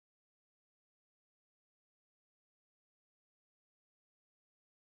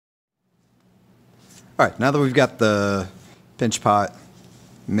Alright, now that we've got the pinch pot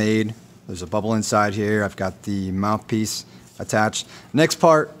made, there's a bubble inside here, I've got the mouthpiece attached. Next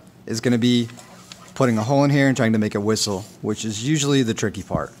part is going to be putting a hole in here and trying to make a whistle, which is usually the tricky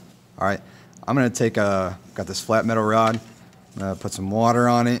part. Alright, I'm going to take got this flat metal rod, I'm going to put some water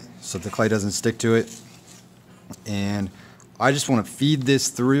on it so the clay doesn't stick to it, and I just want to feed this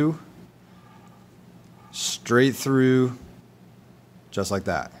through, straight through, just like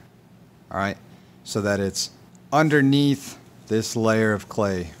that. Alright, so that it's underneath this layer of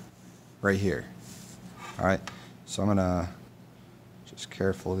clay right here. Alright, so I'm gonna just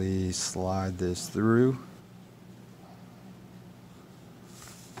carefully slide this through.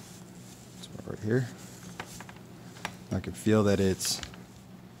 So right here. I can feel that it's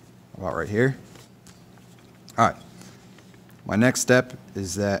about right here. Alright, my next step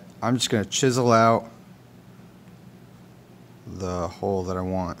is that I'm just gonna chisel out the hole that I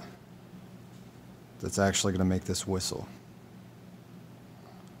want. That's actually going to make this whistle.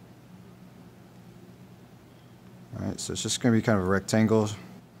 Alright, so it's just going to be kind of a rectangle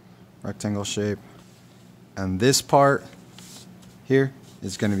shape. And this part here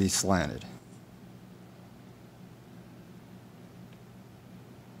is going to be slanted.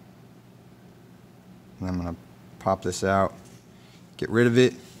 And I'm going to pop this out, get rid of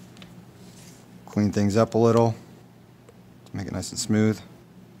it, clean things up a little, make it nice and smooth.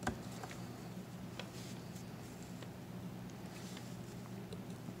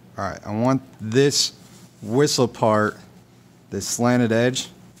 Alright, I want this whistle part, this slanted edge,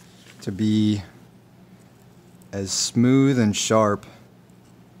 to be as smooth and sharp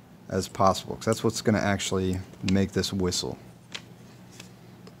as possible, because that's what's going to actually make this whistle.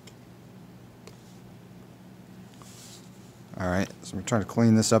 Alright, so I'm trying to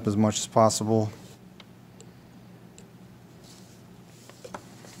clean this up as much as possible.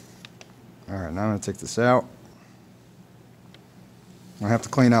 Alright, now I'm going to take this out. I have to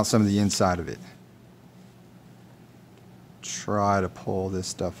clean out some of the inside of it. Try to pull this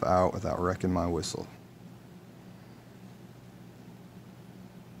stuff out without wrecking my whistle.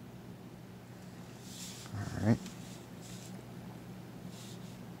 Alright.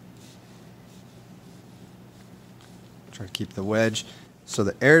 Try to keep the wedge. So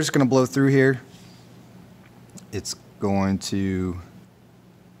the air is going to blow through here. It's going to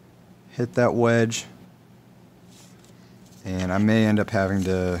hit that wedge. And I may end up having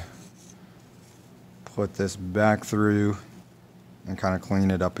to put this back through and kind of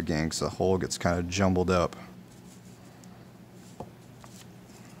clean it up again because the hole gets kind of jumbled up.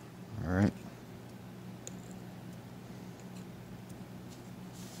 Alright.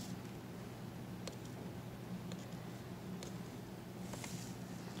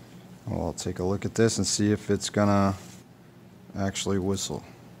 Well, I'll take a look at this and see if it's gonna actually whistle.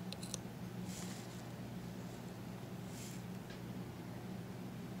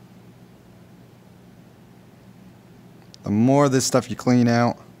 The more of this stuff you clean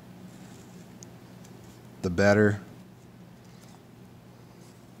out, the better.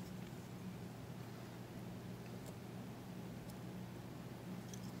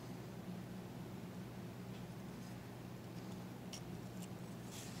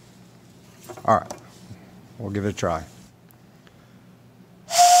 Alright, we'll give it a try.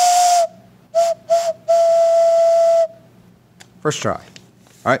 First try.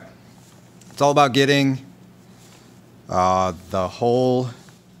 Alright, it's all about getting the hole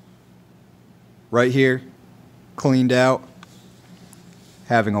right here cleaned out,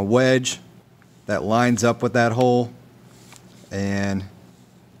 having a wedge that lines up with that hole, and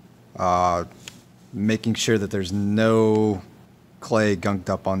making sure that there's no clay gunked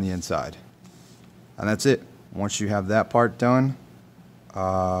up on the inside. And that's it. Once you have that part done,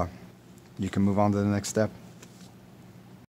 you can move on to the next step.